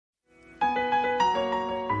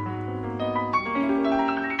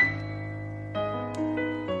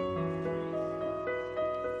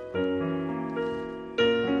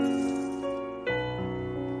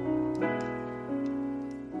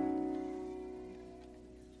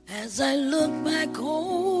As I look back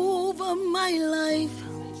over my life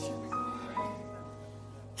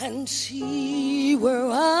and see where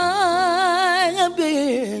I have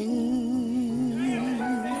been,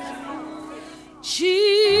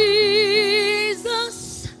 Jesus,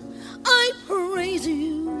 I praise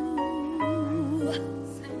you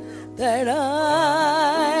that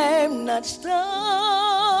I'm not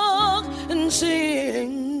stuck in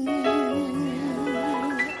sin,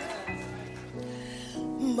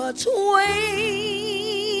 but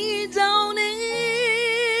way down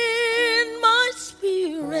in my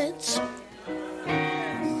spirit,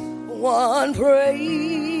 one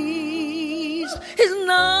praise is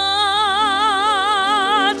not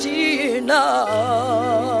enough.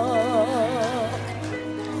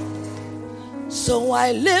 So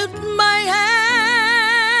I lift my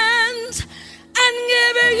hands and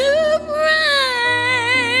give you praise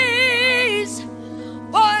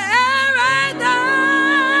for everything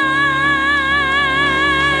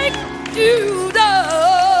you done.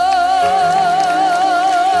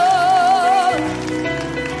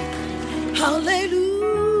 Hallelujah,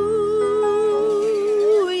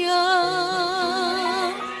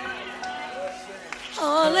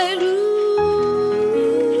 hallelujah.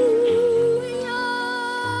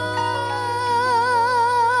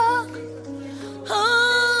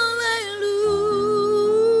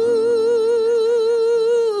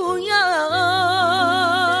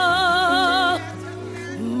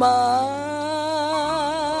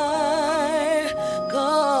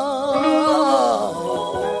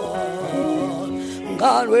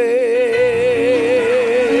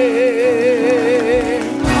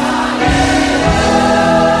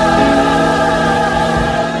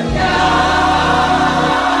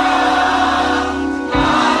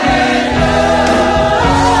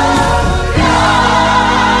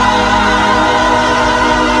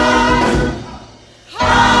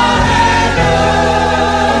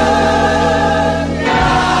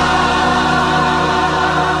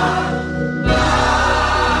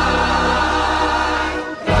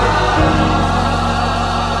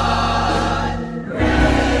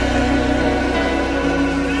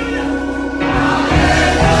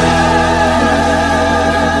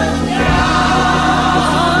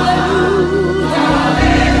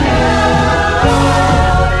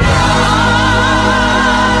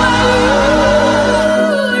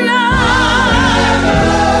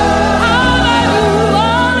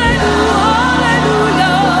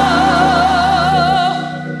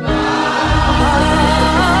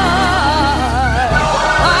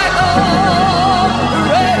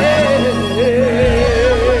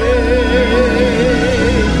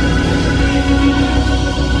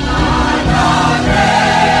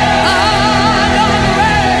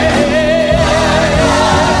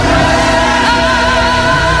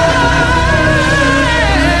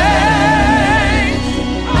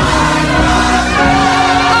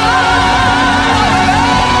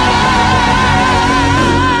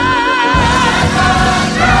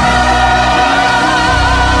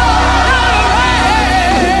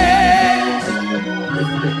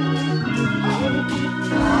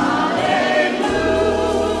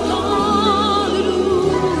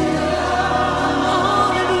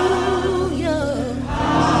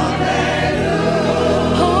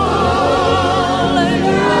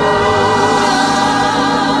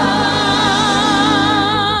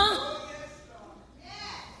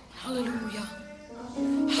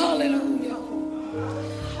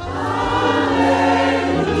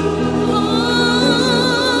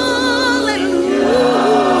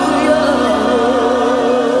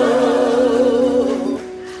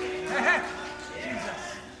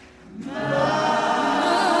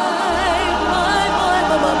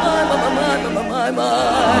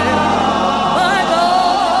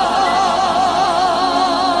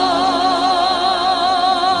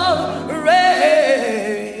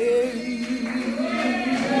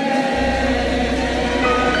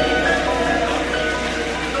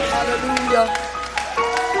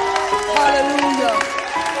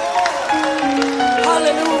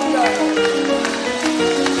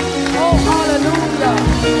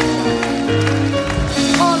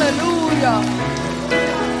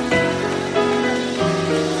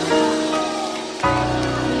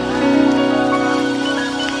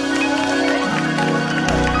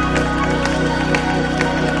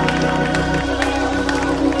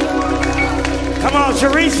 God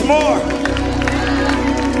Sharice Moore.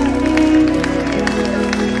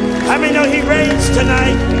 How many know he reigns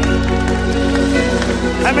tonight?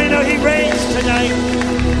 How many know he reigns tonight?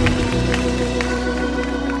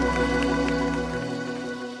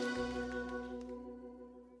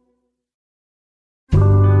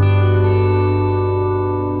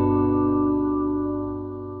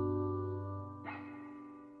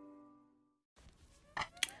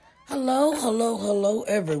 Hello,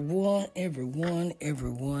 everyone.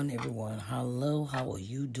 Hello, how are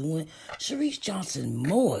you doing? Sharice Johnson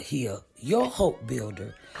Moore here, your hope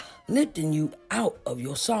builder, lifting you out of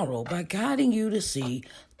your sorrow by guiding you to see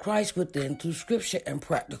Christ within through scripture and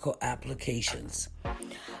practical applications.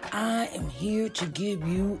 I am here to give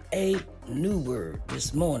you a new word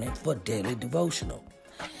this morning for daily devotional.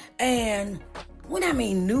 And when I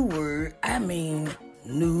mean new word, I mean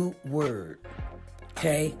new word.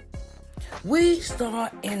 Okay? We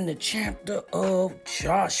start in the chapter of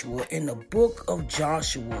Joshua, in the book of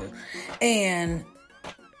Joshua. And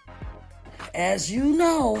as you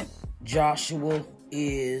know, Joshua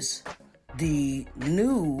is the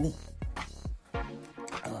new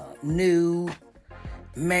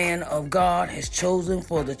man of God has chosen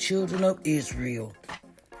for the children of Israel.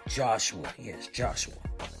 Joshua.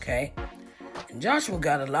 Okay? And Joshua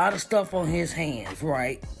got a lot of stuff on his hands,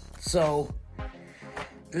 right? So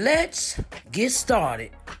let's get started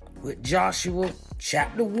with Joshua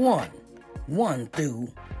chapter 1 through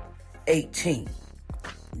 18.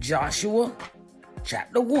 Joshua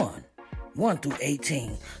chapter 1 through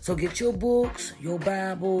 18. So get your books, your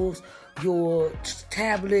Bibles, your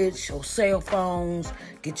tablets, your cell phones,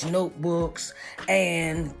 get your notebooks,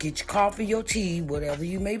 and get your coffee, your tea, whatever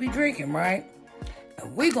you may be drinking, right?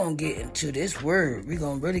 And we're going to get into this word. We're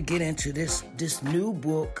going to really get into this new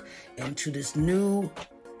book, into this new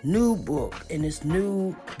book, in this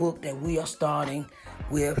new book that we are starting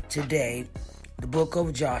with today, the book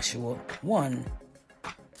of Joshua 1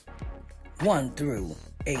 through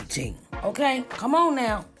 18. Okay, come on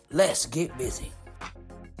now, let's get busy.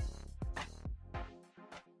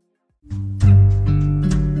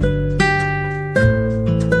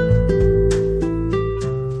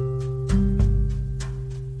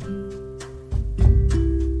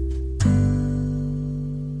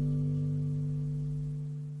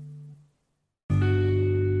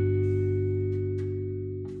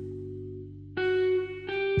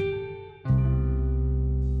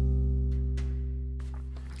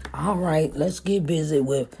 All right, let's get busy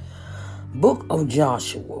with book of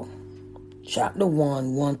Joshua, chapter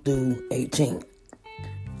 1 through 18.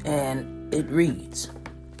 And it reads,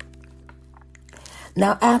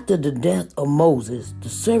 Now after the death of Moses, the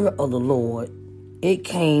servant of the Lord, it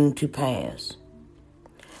came to pass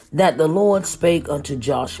that the Lord spake unto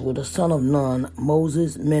Joshua, the son of Nun,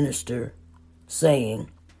 Moses' minister,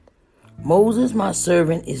 saying, Moses, my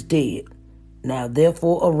servant, is dead. Now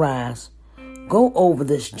therefore arise, go over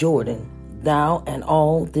this Jordan, thou and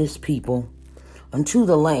all this people, unto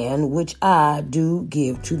the land which I do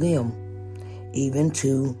give to them, even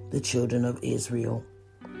to the children of Israel.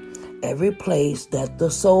 Every place that the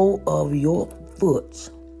sole of your foot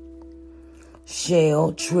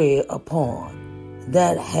shall tread upon,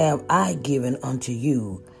 that have I given unto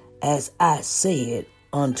you, as I said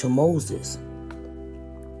unto Moses.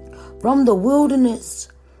 From the wilderness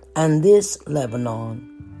and this Lebanon,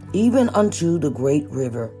 even unto the great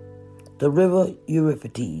river, the river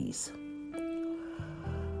Euphrates,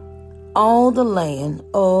 all the land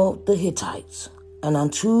of the Hittites, and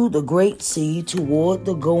unto the great sea toward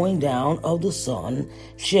the going down of the sun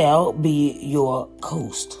shall be your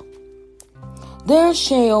coast. There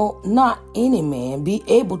shall not any man be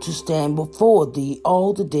able to stand before thee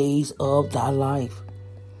all the days of thy life.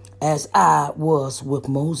 As I was with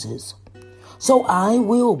Moses, so I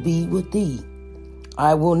will be with thee.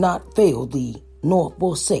 I will not fail thee, nor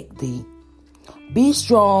forsake thee. Be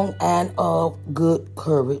strong and of good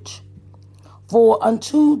courage. For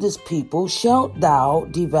unto this people shalt thou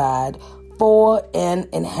divide for an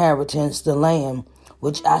inheritance the land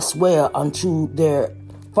which I swear unto their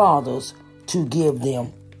fathers to give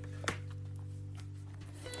them.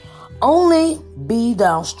 Only be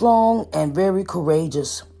thou strong and very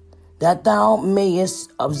courageous, that thou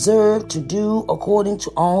mayest observe to do according to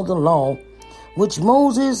all the law which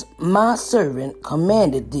Moses my servant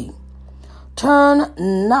commanded thee. Turn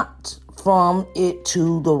not from it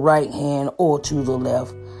to the right hand or to the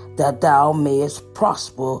left, that thou mayest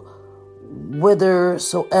prosper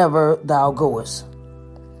whithersoever thou goest.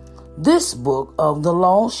 This book of the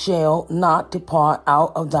law shall not depart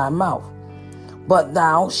out of thy mouth, but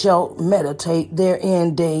thou shalt meditate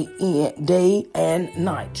therein day and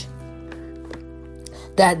night,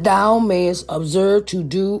 that thou mayest observe to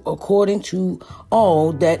do according to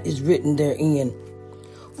all that is written therein.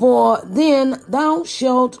 For then thou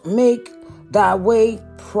shalt make thy way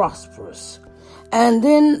prosperous, and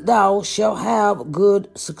then thou shalt have good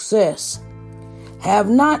success. Have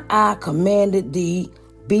not I commanded thee,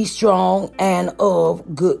 be strong and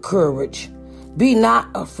of good courage? Be not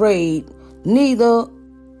afraid, neither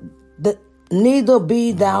neither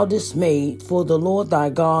be thou dismayed, for the Lord thy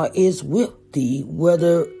God is with thee,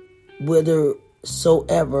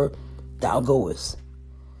 whithersoever thou goest.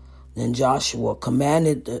 Then Joshua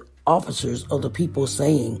commanded the officers of the people,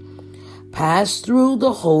 saying, Pass through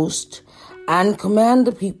the host, and command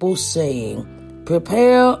the people, saying,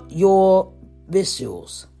 Prepare your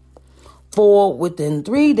victuals. For within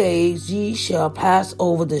 3 days ye shall pass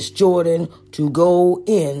over this Jordan to go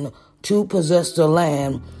in to possess the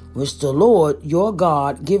land which the Lord your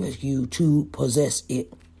God giveth you to possess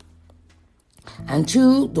it. And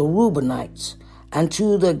to the Reubenites, and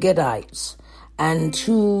to the Gadites, and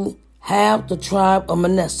to half the tribe of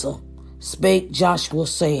Manasseh, spake Joshua,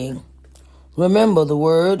 saying, Remember the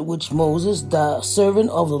word which Moses, the servant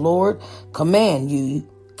of the Lord, command you,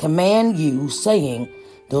 saying,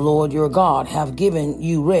 The Lord your God hath given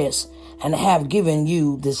you rest, and hath given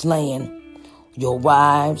you this land. Your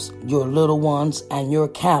wives, your little ones, and your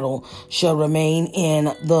cattle shall remain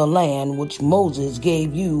in the land which Moses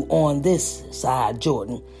gave you on this side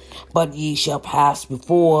Jordan. But ye shall pass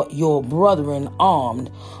before your brethren armed,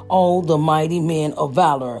 all the mighty men of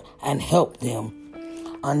valor, and help them,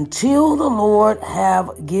 until the Lord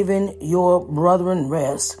have given your brethren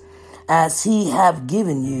rest, as he have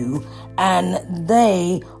given you, and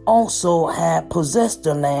they also have possessed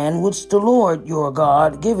the land which the Lord your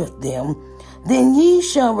God giveth them. Then ye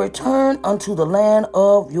shall return unto the land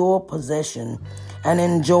of your possession, and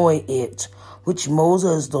enjoy it, which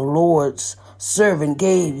Moses the Lord's servant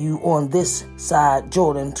gave you on this side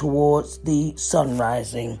Jordan towards the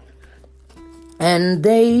sunrising. And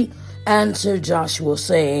they answered Joshua,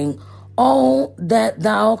 saying, All that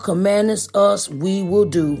thou commandest us we will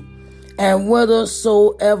do, and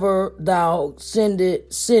whithersoever thou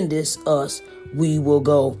sendest us we will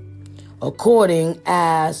go, according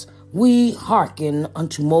as we hearken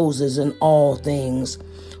unto Moses in all things,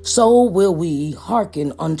 so will we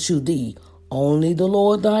hearken unto thee. Only the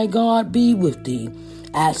Lord thy God be with thee,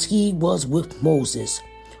 as he was with Moses.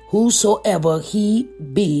 Whosoever he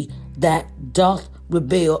be that doth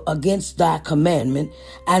rebel against thy commandment,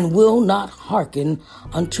 and will not hearken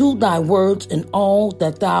unto thy words in all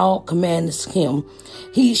that thou commandest him,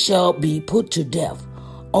 he shall be put to death.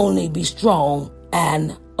 Only be strong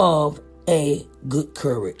and of a good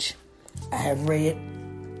courage. I have read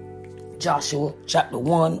Joshua chapter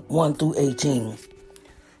 1 through 18.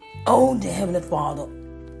 Oh, dear Heavenly Father,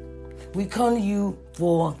 we come to you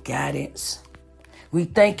for guidance. We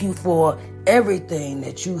thank you for everything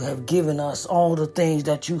that you have given us, all the things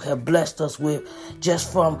that you have blessed us with,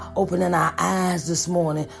 just from opening our eyes this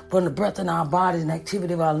morning, putting the breath in our bodies and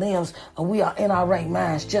activity of our limbs, and we are in our right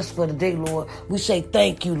minds just for the day, Lord. We say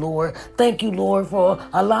thank you, Lord. Thank you, Lord, for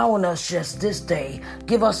allowing us just this day.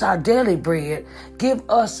 Give us our daily bread.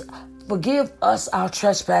 Forgive us our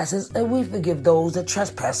trespasses, and we forgive those that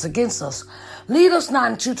trespass against us. Lead us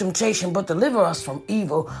not into temptation, but deliver us from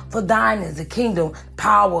evil. For thine is the kingdom,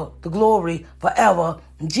 power, the glory, forever.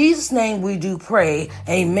 In Jesus' name we do pray.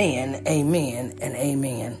 Amen, amen, and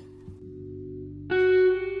amen.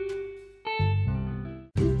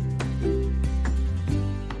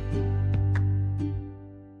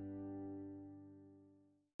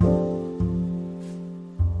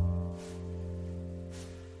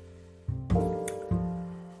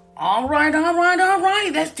 All right.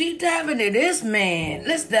 Let's deep dive into this man.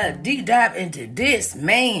 Let's deep dive into this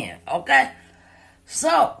man, okay?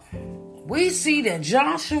 So, we see that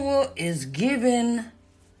Joshua is given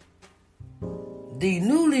the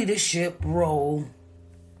new leadership role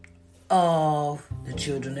of the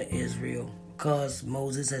children of Israel because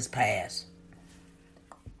Moses has passed.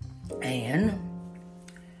 And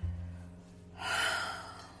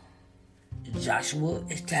Joshua,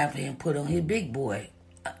 it's time for him to put on his big boy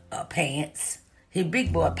pants,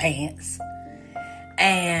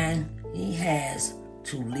 and he has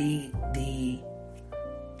to lead the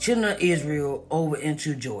children of Israel over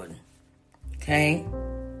into Jordan. Okay?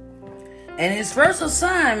 And his first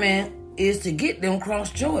assignment is to get them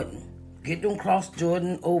across Jordan. Get them across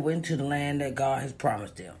Jordan over into the land that God has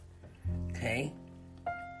promised them. Okay?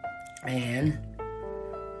 And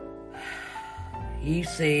he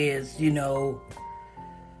says,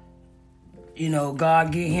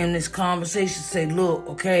 God give him this conversation, say,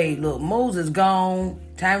 look, Moses gone.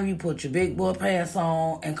 Time you put your big boy pants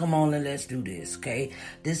on and come on and let's do this, okay?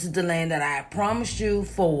 This is the land that I promised you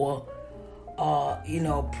for, for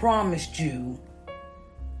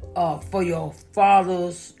your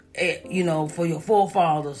fathers, for your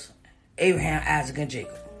forefathers, Abraham, Isaac, and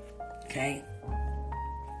Jacob, okay?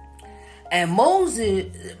 And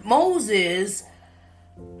Moses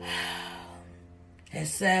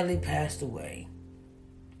has sadly passed away.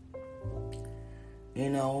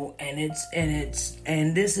 and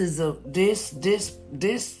this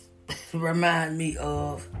remind me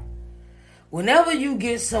of whenever you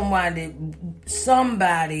get somebody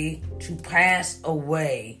to pass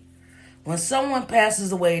away. When someone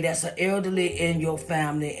passes away, that's an elderly in your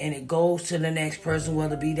family, and it goes to the next person,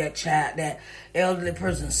 whether it be that child, that elderly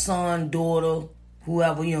person's son, daughter,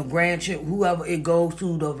 whoever, grandchild, whoever it goes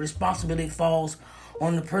to, the responsibility falls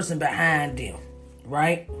on the person behind them,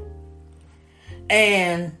 right?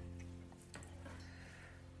 And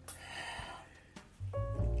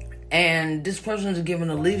this person is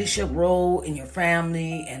given a leadership role in your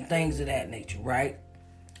family and things of that nature, right?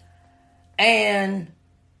 And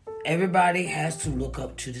everybody has to look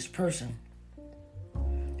up to this person.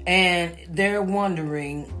 And they're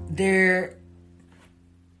wondering,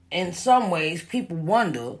 in some ways, people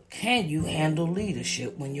wonder, can you handle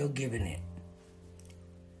leadership when you're given it?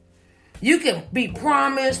 You can be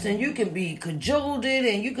promised and you can be cajoled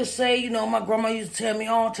and you can say, my grandma used to tell me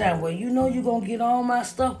all the time, well, you're going to get all my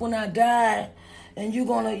stuff when I die, and you're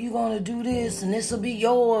gonna do this, and this will be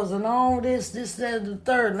yours, and all this, that, and the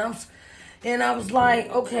third. And I was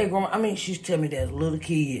like, okay, grandma. She used to tell me that as a little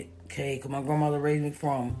kid, okay, because my grandmother raised me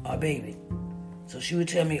from a baby. So she would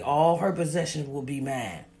tell me all her possessions will be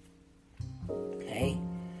mine, okay?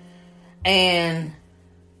 And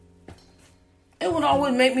it would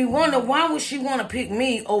always make me wonder, why would she want to pick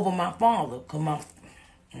me over my father? Because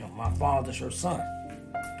my father's her son.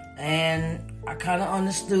 And I kind of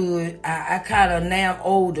understood. I kind of, now I'm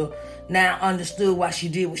older, now understood why she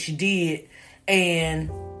did what she did and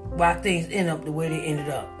why things end up the way they ended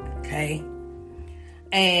up, okay?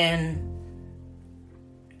 And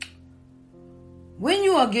when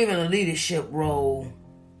you are given a leadership role,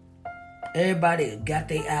 everybody got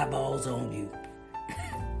their eyeballs on you.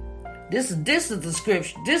 This is the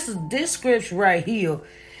scripture. This scripture right here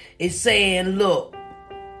is saying, look,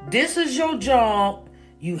 this is your job.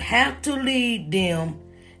 You have to lead them,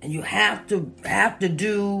 and you have to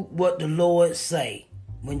do what the Lord say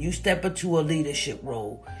when you step into a leadership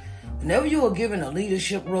role. Whenever you are given a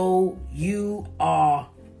leadership role, you under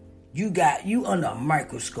a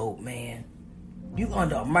microscope, man. You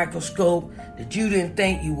under a microscope that you didn't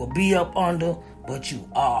think you would be up under, but you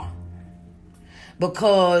are.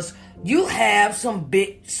 Because you have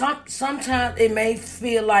sometimes it may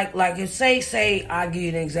feel like if say, I'll give you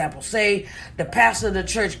an example. Say the pastor of the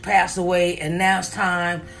church passed away, and now it's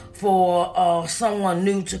time for someone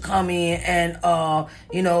new to come in and,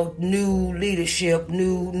 new leadership,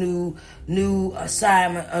 new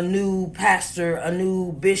assignment, a new pastor, a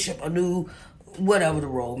new bishop, a new whatever the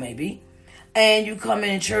role may be. And you come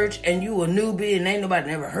in church and you a newbie and ain't nobody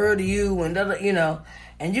never heard of you and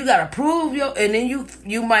and you gotta prove and then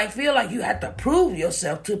you might feel like you have to prove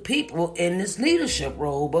yourself to people in this leadership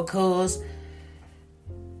role, because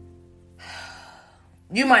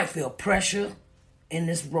you might feel pressure in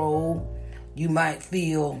this role. You might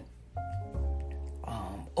feel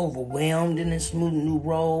overwhelmed in this new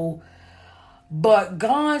role. But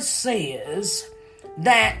God says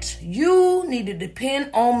that you need to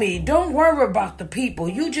depend on me. Don't worry about the people.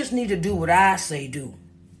 You just need to do what I say do.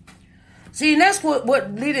 See, and that's what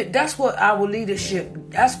our leadership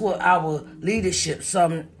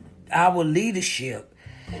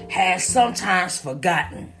has sometimes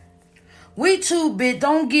forgotten. We too big.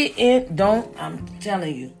 I'm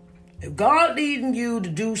telling you, if God leading you to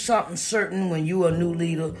do something certain when you a new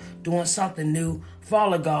leader, doing something new,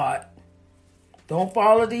 follow God. Don't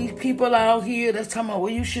follow these people out here that's talking about,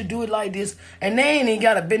 well, you should do it like this, and they ain't even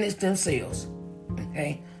got a business themselves.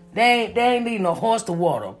 Okay? They ain't leading a horse to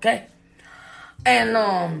water, okay?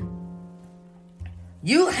 And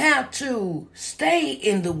you have to stay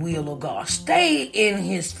in the will of God. Stay in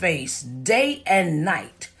His face day and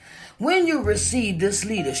night when you receive this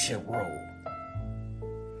leadership role.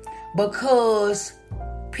 Because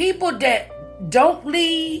people that don't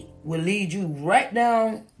lead will lead you right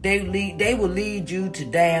down. They will lead you to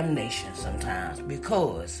damnation sometimes,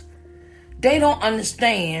 because they don't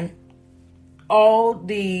understand all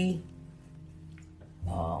the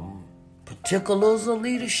particulars of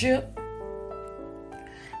leadership.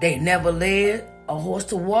 They never led a horse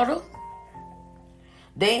to water.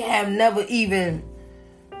 They have never even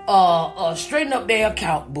straightened up their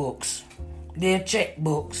account books, their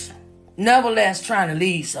checkbooks. Nevertheless, trying to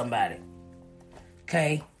lead somebody.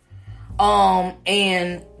 Okay?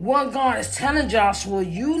 And what God is telling Joshua,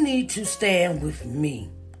 you need to stand with me.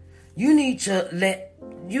 You need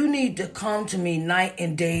to come to me night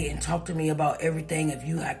and day and talk to me about everything. If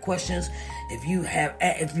you have questions, if you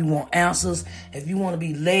want answers, if you want to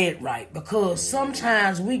be led right, because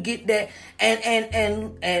sometimes we get that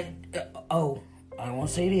I want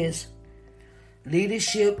to say this.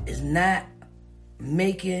 Leadership is not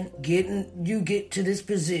getting you get to this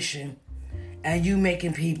position and you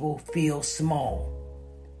making people feel small.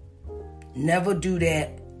 Never do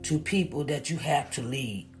that to people that you have to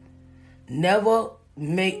lead. Never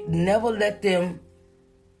make them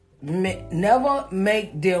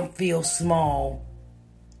feel small.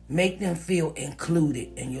 Make them feel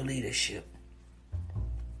included in your leadership.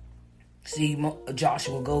 See,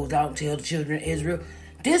 Joshua goes out and tells the children of Israel,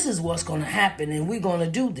 this is what's going to happen and we're going to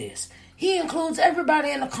do this. He includes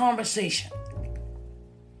everybody in the conversation.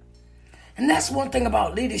 And that's one thing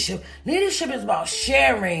about leadership. Leadership is about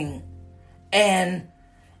sharing and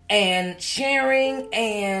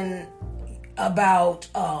about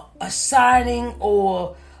assigning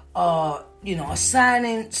or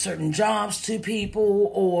assigning certain jobs to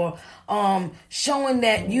people or showing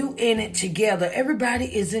that you in it together. Everybody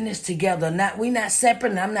is in this together. We not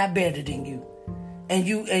separate and I'm not better than you. And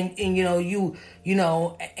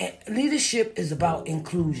leadership is about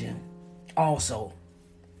inclusion also.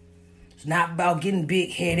 It's not about getting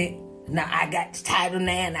big-headed. Now I got the title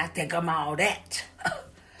now and I think I'm all that.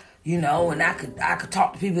 And I could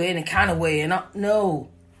talk to people any kind of way. And no,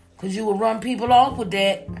 because you will run people off with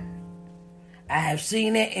that. I have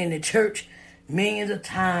seen that in the church millions of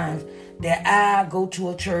times that I go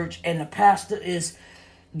to a church and the pastor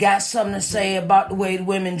got something to say about the way the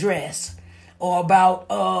women dress. Or about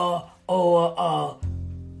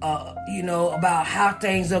about how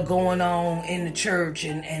things are going on in the church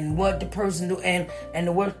and what the person do and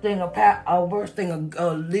the worst thing of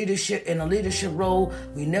leadership in a leadership role,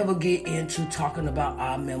 we never get into talking about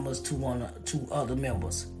our members to other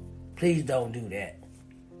members. Please don't do that.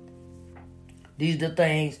 These are the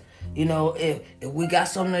things, if we got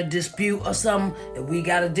something to dispute or something, if we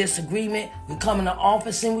got a disagreement, we come in the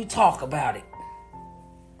office and we talk about it.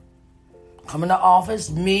 Come in the office,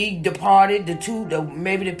 me, the party,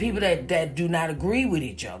 maybe the people that do not agree with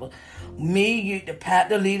each other. Me,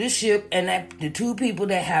 the leadership, and the two people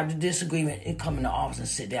that have the disagreement, and come in the office and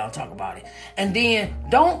sit down and talk about it. And then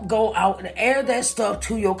don't go out and air that stuff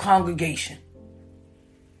to your congregation.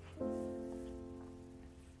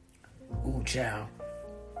 Ooh, child.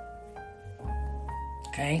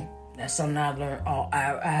 Okay? That's something I've learned.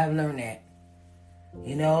 I have learned that.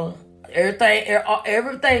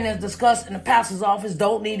 Everything that's discussed in the pastor's office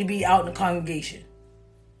don't need to be out in the congregation.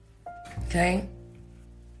 Okay?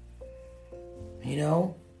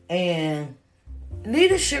 And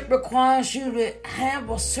leadership requires you to have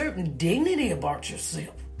a certain dignity about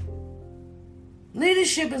yourself.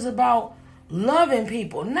 Leadership is about loving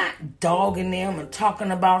people, not dogging them and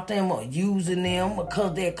talking about them or using them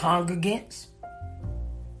because they're congregants.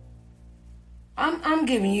 I'm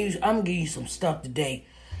giving you some stuff today.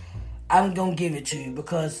 I'm going to give it to you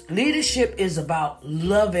because leadership is about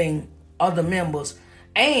loving other members,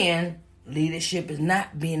 and leadership is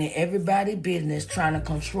not being in everybody's business trying to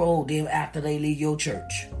control them after they leave your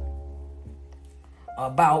church.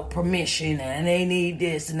 About permission and they need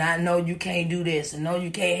this and I know you can't do this and no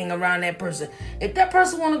you can't hang around that person. If that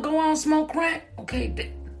person want to go on and smoke crack,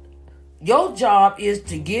 okay, your job is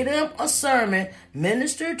to give them a sermon,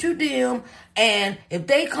 minister to them, and if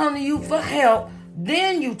they come to you for help,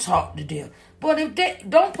 then you talk to them. But if they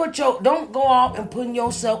don't go off and put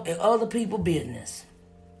yourself in other people's business.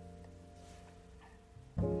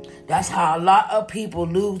 That's how a lot of people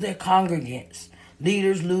lose their congregants.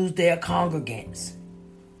 Leaders lose their congregants.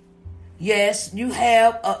 Yes, you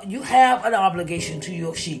have an obligation to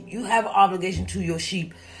your sheep. You have an obligation to your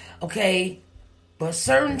sheep, okay? But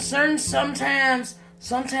sometimes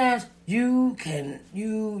you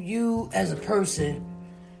as a person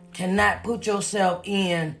cannot put yourself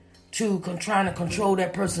in to trying to control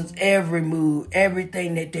that person's every move,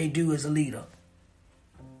 everything that they do as a leader.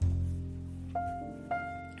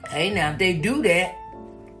 Okay, now if they do that,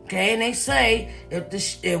 okay, and they say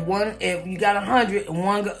if you got 100 and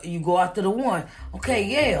one you go after the one, okay,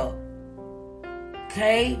 yeah,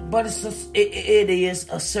 okay, but it is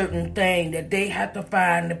a certain thing that they have to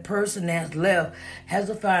find. The person that's left has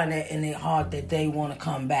to find that in their heart that they want to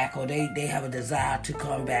come back, or they have a desire to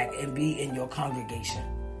come back and be in your congregation.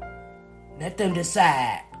 Let them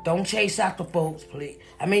decide. Don't chase after folks, please.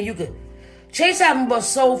 I mean, you could chase after them, but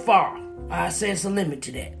so far, I say it's a limit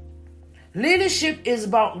to that. Leadership is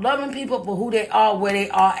about loving people for who they are, where they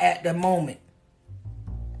are at the moment.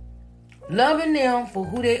 Loving them for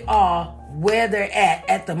who they are, where they're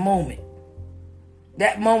at the moment.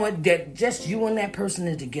 That moment that just you and that person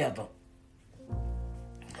is together.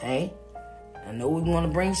 Okay? I know we want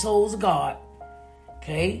to bring souls to God.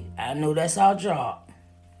 Okay? I know that's our job.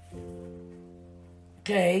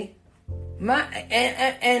 Okay?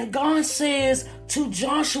 And God says to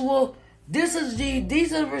Joshua, these are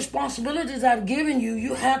the responsibilities I've given you.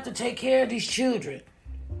 You have to take care of these children.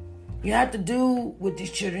 You have to do with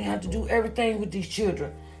these children. You have to do everything with these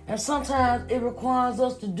children. And sometimes it requires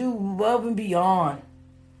us to do above and beyond.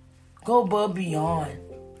 Go above beyond.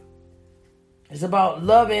 It's about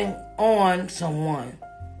loving on someone.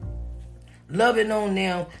 Loving on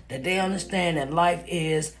them, that they understand that life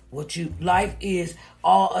is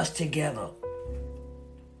all us together.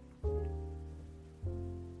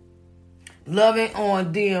 Loving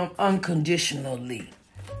on them unconditionally.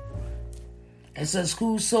 It says,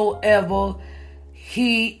 whosoever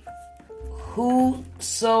he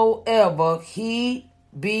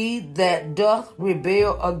be that doth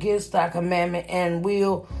rebel against thy commandment and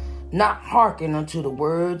will not hearken unto the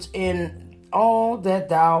words in all that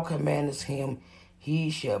thou commandest him, he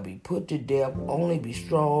shall be put to death. Only be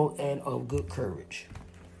strong and of good courage.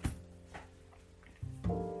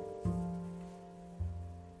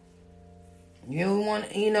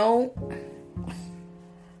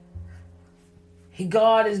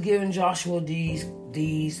 God is giving Joshua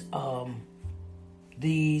these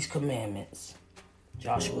commandments.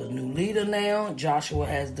 Joshua's new leader now. Joshua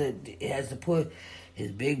has to put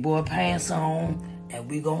his big boy pants on, and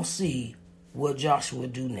we're gonna see what Joshua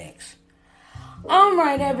do next. All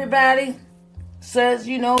right, everybody. Says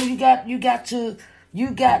you gotta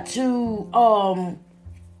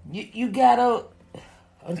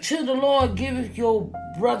until the Lord giveth your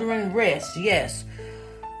brethren rest. Yes.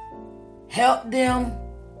 Help them,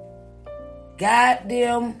 guide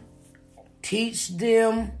them, teach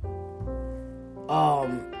them,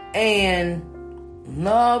 and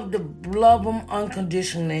love them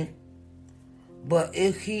unconditionally. But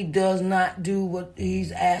if he does not do what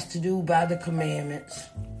he's asked to do by the commandments,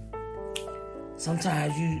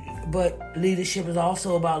 but leadership is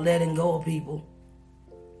also about letting go of people.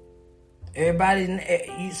 Sometimes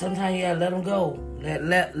you gotta let them go. Let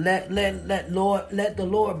the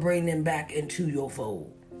Lord bring them back into your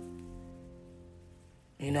fold.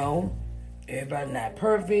 Everybody not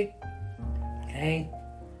perfect, okay?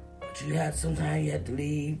 But sometimes you have to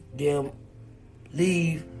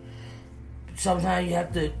leave. Sometimes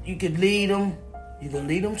you could lead them. You can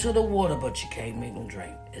lead them to the water, but you can't make them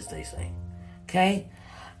drink, as they say. Okay?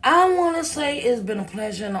 I want to say it's been a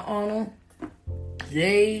pleasure and an honor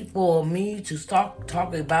today for me to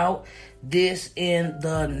talk about this in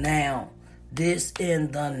the now. This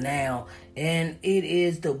in the now. And it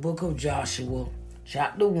is the book of Joshua,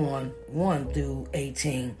 chapter 1 through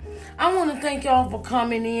 18. I want to thank y'all for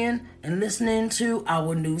coming in and listening to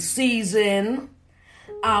our new season.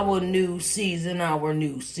 It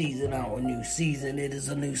is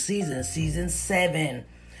a new season.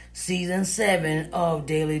 Season 7 of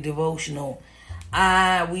Daily Devotional.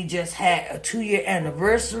 We just had a 2-year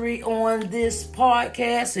anniversary on this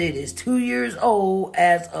podcast. It is 2 years old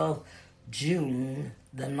as of June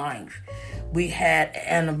the 9th. We had an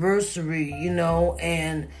anniversary,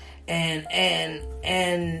 and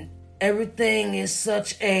everything is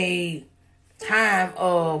such a time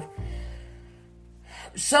of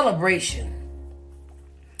celebration.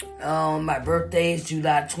 My birthday is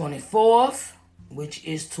July 24th, which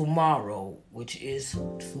is tomorrow.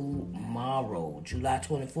 July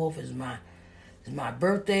 24th is my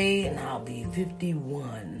birthday, and I'll be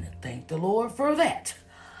 51. Thank the Lord for that.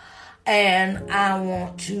 And I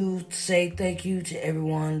want to say thank you to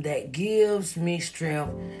everyone that gives me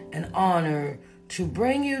strength and honor to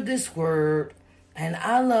bring you this word. And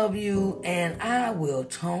I love you, and I will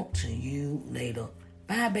talk to you later.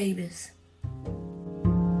 Bye, babies.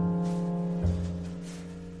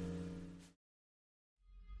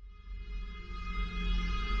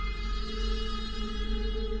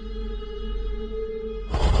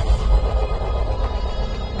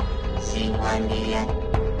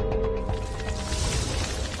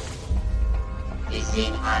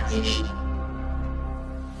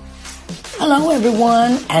 Hello,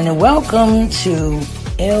 everyone, and welcome to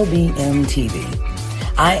LBM TV.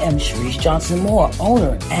 I am Sharice Johnson Moore,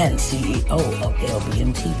 owner and CEO of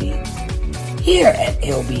LBM TV. Here at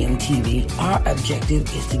LBM TV, our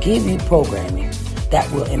objective is to give you programming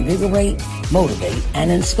that will invigorate, motivate,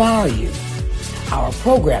 and inspire you. Our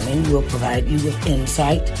programming will provide you with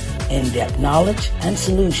insight, in-depth knowledge, and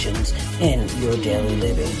solutions in your daily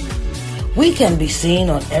living. We can be seen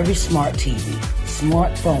on every smart TV,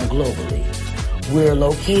 smartphone globally. We're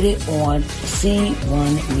located on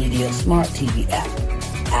C1 Media Smart TV app,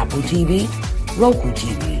 Apple TV, Roku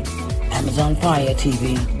TV, Amazon Fire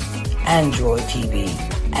TV, Android TV,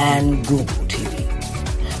 and Google TV.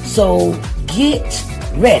 So get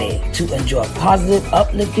ready to enjoy positive,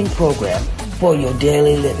 uplifting program for your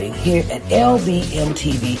daily living here at LBM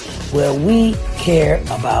TV, where we care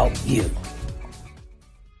about you.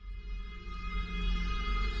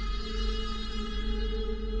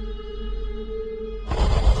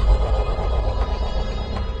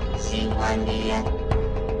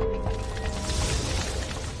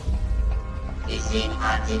 Isin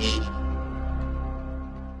hati